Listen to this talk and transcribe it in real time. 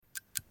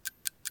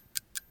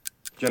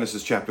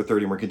Genesis chapter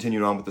 30, and we're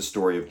continuing on with the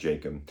story of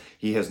Jacob.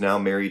 He has now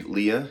married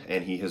Leah,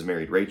 and he has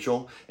married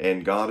Rachel,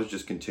 and God is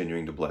just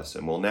continuing to bless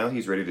him. Well, now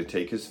he's ready to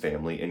take his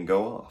family and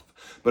go off.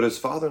 But his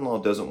father-in-law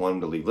doesn't want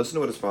him to leave. Listen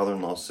to what his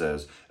father-in-law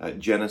says.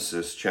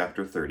 Genesis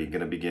chapter 30, going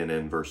to begin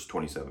in verse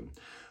 27.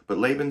 But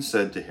Laban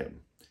said to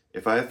him,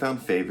 "If I have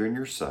found favor in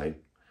your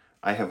sight,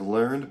 I have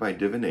learned by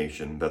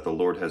divination that the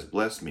Lord has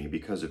blessed me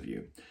because of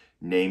you.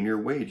 Name your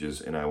wages,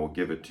 and I will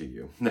give it to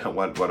you." Now,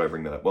 why do I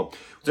bring that up? Well,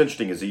 what's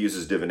interesting is he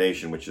uses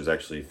divination, which is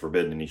actually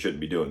forbidden, and he shouldn't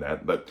be doing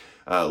that. But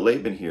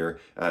Laban here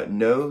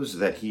knows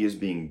that he is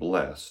being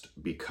blessed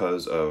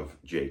because of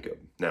Jacob.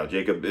 Now,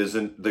 Jacob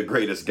isn't the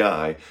greatest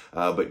guy,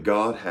 but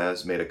God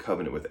has made a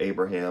covenant with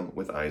Abraham,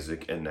 with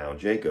Isaac, and now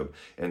Jacob.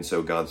 And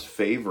so God's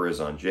favor is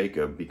on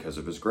Jacob because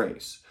of his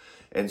grace.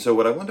 And so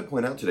what I want to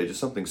point out today, just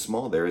something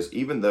small there, is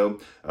even though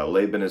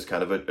Laban is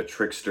kind of a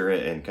trickster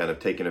and kind of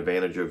taking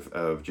advantage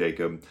of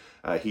Jacob,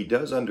 he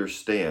does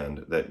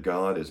understand that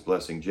God is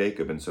blessing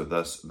Jacob, and so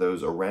thus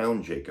those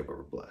around Jacob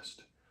are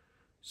blessed.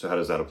 So how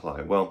does that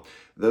apply? Well,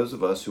 those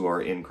of us who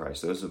are in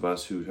Christ, those of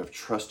us who have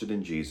trusted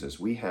in Jesus,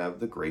 we have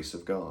the grace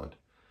of God.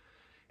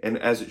 And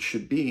as it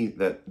should be,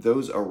 that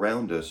those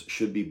around us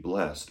should be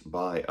blessed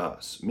by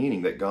us,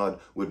 meaning that God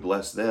would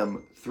bless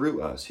them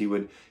through us. He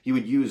would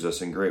use us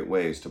in great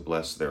ways to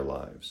bless their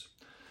lives.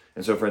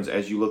 And so, friends,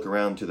 as you look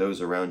around to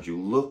those around you,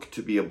 look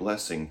to be a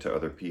blessing to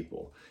other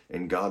people,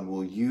 and God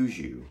will use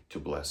you to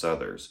bless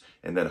others.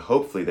 And then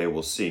hopefully they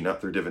will see, not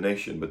through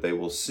divination, but they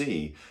will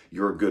see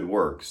your good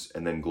works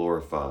and then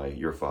glorify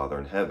your Father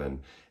in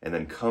heaven, and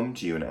then come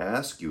to you and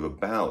ask you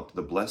about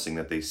the blessing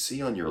that they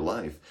see on your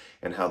life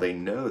and how they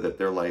know that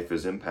their life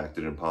is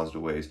impacted in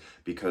positive ways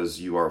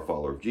because you are a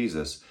follower of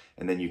Jesus.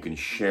 And then you can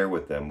share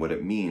with them what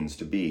it means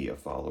to be a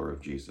follower of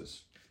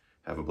Jesus.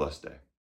 Have a blessed day.